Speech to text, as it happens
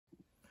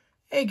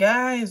Hey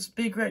guys,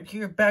 Big Red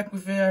here, back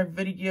with another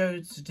video.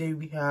 Today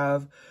we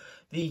have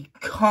the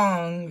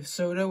Kong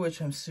soda,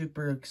 which I'm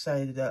super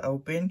excited to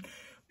open.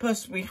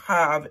 Plus we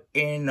have,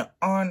 in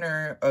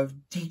honor of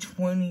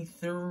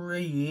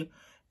D23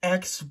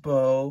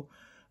 Expo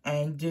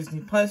and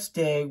Disney Plus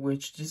Day,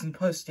 which Disney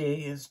Plus Day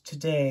is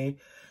today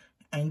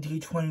and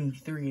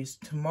D23 is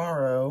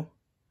tomorrow,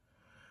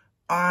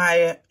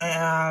 I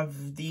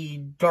have the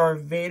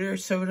Darth Vader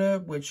soda,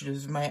 which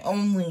is my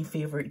only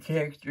favorite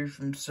character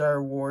from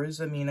Star Wars.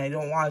 I mean, I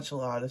don't watch a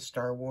lot of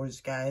Star Wars,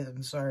 guys,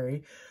 I'm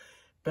sorry.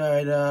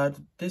 But,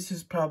 this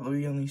is probably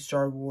the only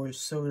Star Wars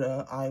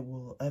soda I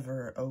will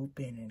ever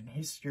open in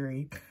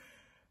history.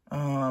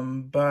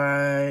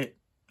 But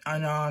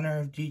in honor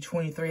of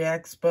D23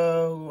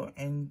 Expo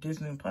and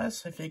Disney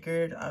Plus, I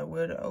figured I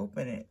would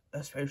open it,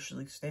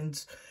 especially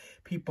since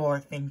people are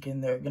thinking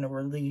they're going to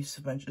release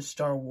a bunch of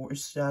Star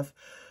Wars stuff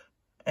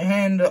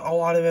and a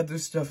lot of other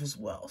stuff as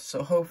well.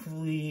 So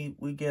hopefully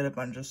we get a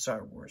bunch of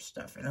Star Wars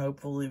stuff, and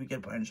hopefully we get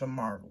a bunch of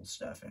Marvel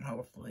stuff, and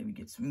hopefully we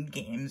get some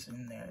games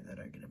in there that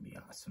are going to be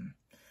awesome.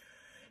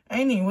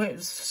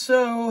 Anyways,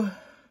 so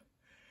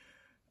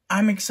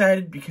I'm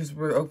excited because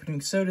we're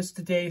opening sodas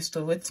today,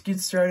 so let's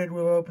get started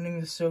with opening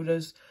the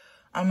sodas.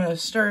 I'm going to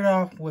start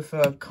off with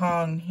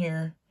Kong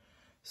here,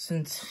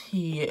 since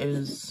he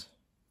is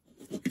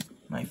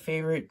my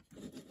favorite.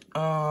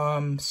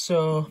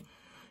 So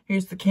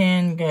here's the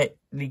can. Got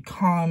the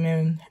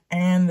common,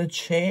 and the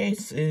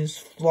chase is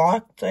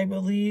flocked, I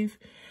believe.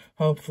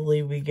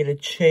 Hopefully we get a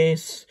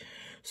chase.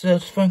 So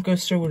that's Funko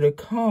Soda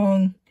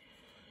Kong,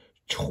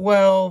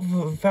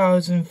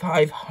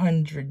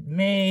 12,500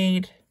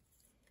 made.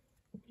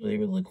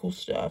 Really cool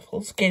stuff.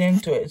 Let's get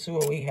into it, see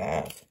what we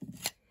have.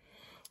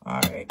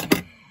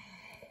 Alright.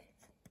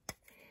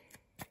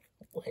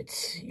 Let's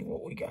see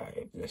what we got,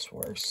 if this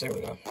works. There we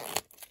go.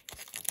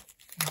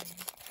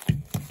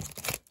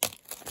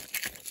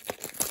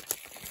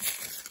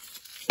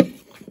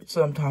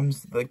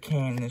 Sometimes the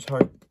can is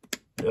hard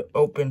to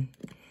open.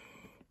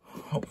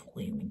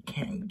 Hopefully we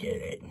can get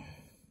it.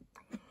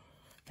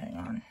 Hang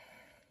on.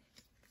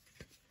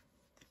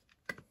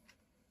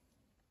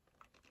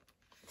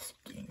 It's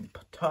getting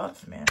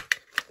tough, man.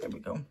 There we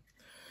go.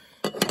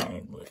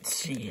 Alright, let's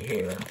see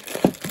here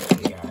what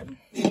we got.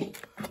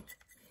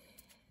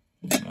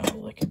 Oh,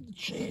 look at the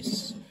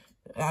chase.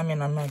 I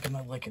mean, I'm not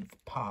gonna look at the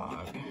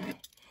pog.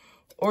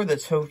 Or the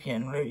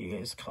token, whatever you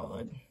guys call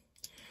it.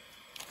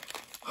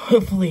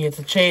 Hopefully it's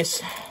a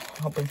chase.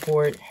 Hoping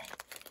for it.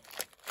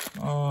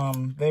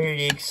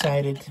 Very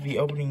excited to be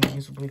opening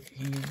these with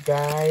you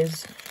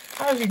guys.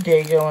 How's your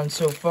day going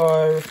so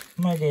far?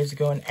 My day's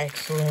going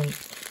excellent.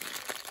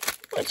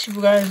 What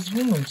you guys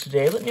doing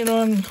today? Let me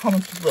know in the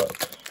comments below.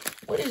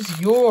 What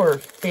is your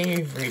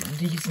favorite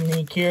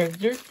Disney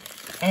character?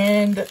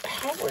 And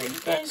how are you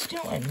guys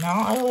doing?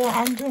 Now,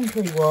 I'm doing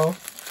pretty well.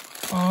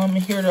 I'm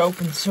here to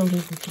open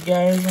sodas with you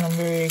guys, and I'm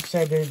very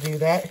excited to do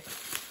that.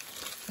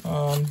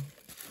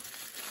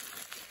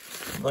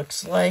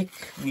 Looks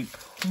like we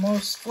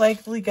most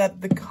likely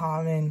got the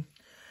common.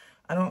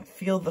 I don't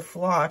feel the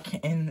flock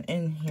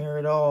in here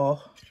at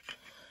all.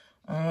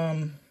 If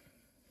I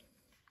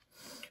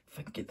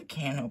can get the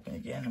can open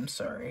again, I'm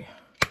sorry.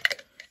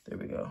 There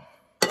we go.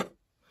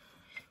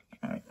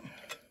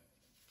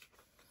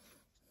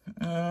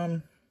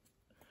 Alright.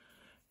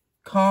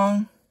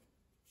 Kong.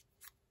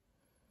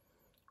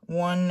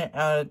 1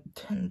 out of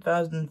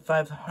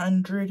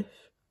 10,500.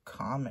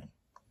 Common.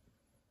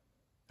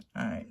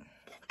 Alright.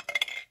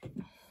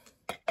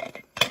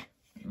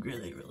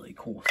 Really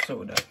cool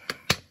soda.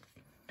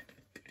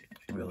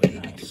 Really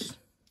nice.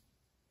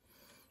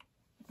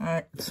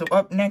 Alright, so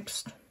up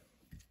next,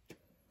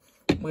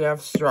 we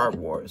have Star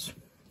Wars.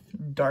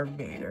 Darth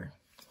Vader.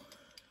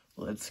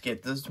 Let's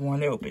get this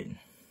one open.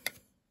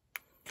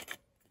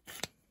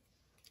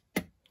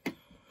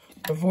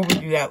 Before we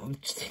do that,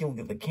 let's take a look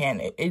at the can.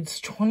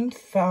 It's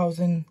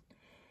 20,000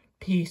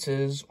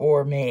 pieces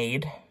or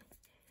made. It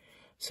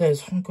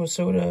says Funko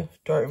Soda,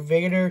 Darth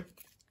Vader.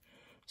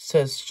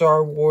 Says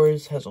Star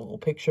Wars, has a little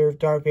picture of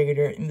Darth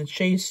Vader. In the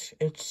chase,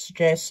 it's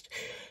just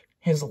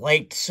his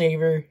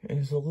lightsaber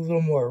is a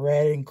little more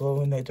red and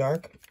glow in the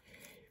dark.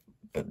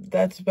 But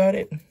that's about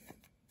it.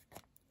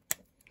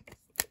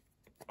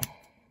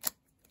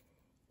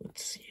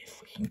 Let's see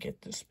if we can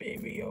get this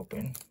baby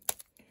open.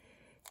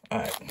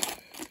 Alright.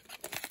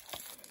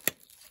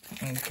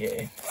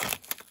 Okay.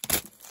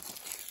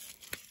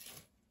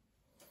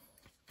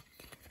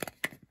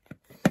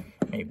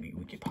 Maybe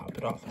we could pop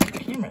it off on the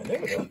camera.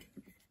 There we go.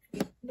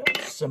 That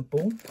was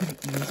simple,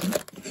 pretty easy.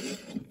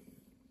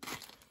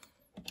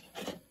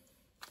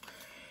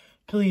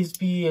 Please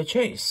be a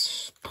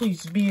chase.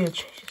 Please be a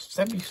chase.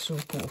 That'd be so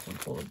cool if we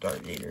pull a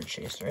Darth Vader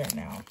chase right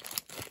now.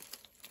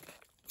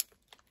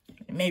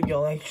 And maybe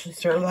I'll actually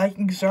start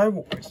liking Star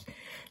Wars.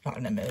 Not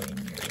in a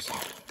million years.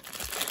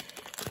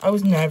 I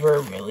was never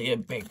really a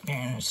big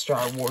fan of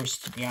Star Wars,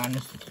 to be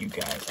honest with you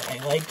guys. I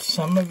liked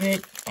some of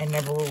it. I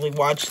never really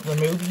watched the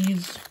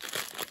movies.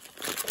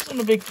 I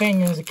wasn't a big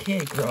fan as a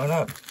kid growing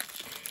up.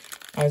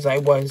 as I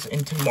was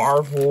into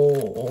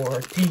Marvel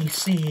or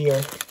DC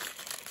or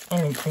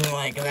anything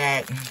like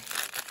that.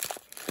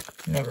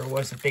 Never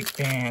was a big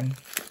fan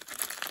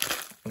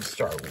of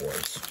Star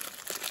Wars.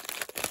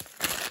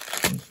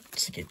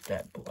 Let's get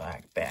that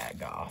black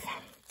bag off.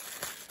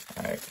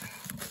 Alright,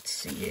 let's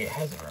see. It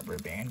has a rubber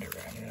band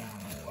around it. I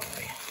don't know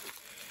why.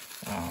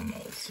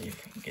 Let's see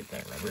if we can get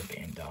that rubber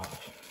band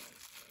off.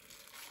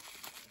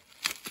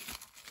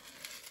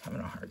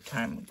 Having a hard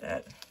time with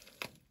that.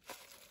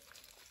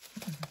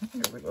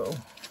 There we go.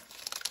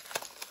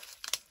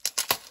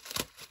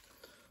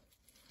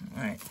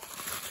 Alright.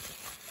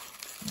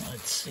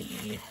 Let's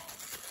see.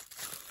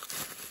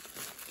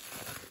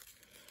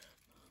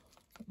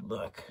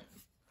 Look.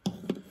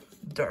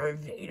 Darth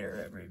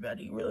Vader,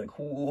 everybody. Really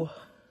cool.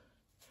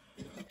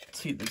 Let's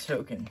see the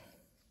token.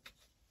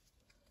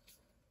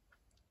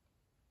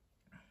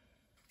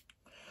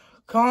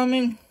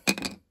 Common.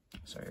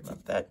 Sorry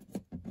about that.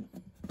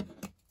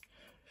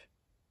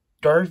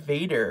 Darth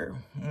Vader.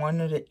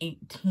 1 out of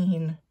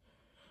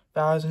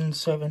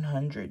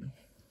 18,700.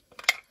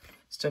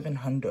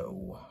 700.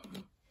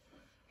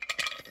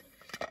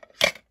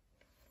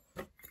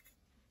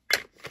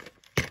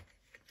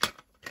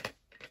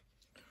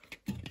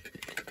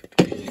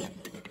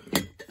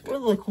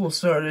 Really cool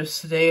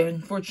sodas today.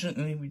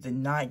 Unfortunately, we did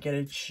not get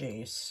a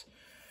chase,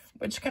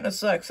 which kind of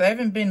sucks. I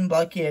haven't been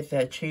lucky at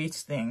that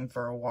chase thing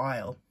for a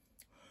while.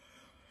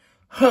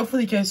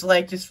 Hopefully you guys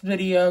like this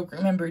video.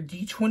 Remember,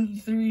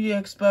 D23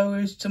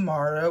 Expo is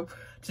tomorrow.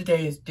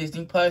 Today is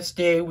Disney Plus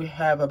Day. We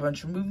have a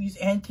bunch of movies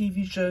and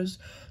TV shows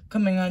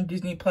coming on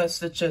Disney Plus,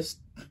 such as,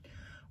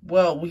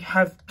 well, we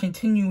have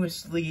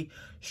continuously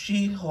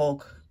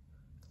She-Hulk,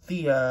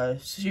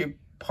 the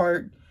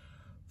part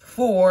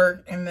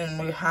 4, and then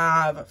we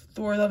have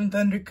Thor: Love and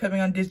Thunder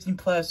coming on Disney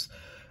Plus,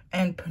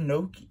 and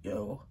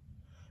Pinocchio.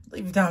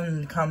 Leave it down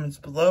in the comments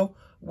below.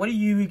 What are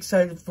you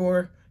excited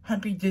for?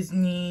 Happy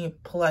Disney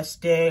Plus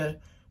Day.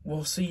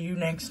 We'll see you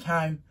next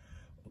time.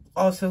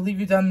 Also,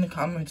 leave it down in the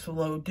comments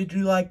below. Did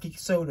you like the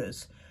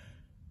sodas?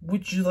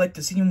 Would you like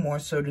to see more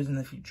sodas in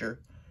the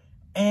future?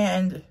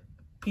 And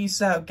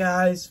peace out,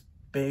 guys.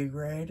 Big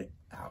Red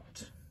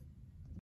out.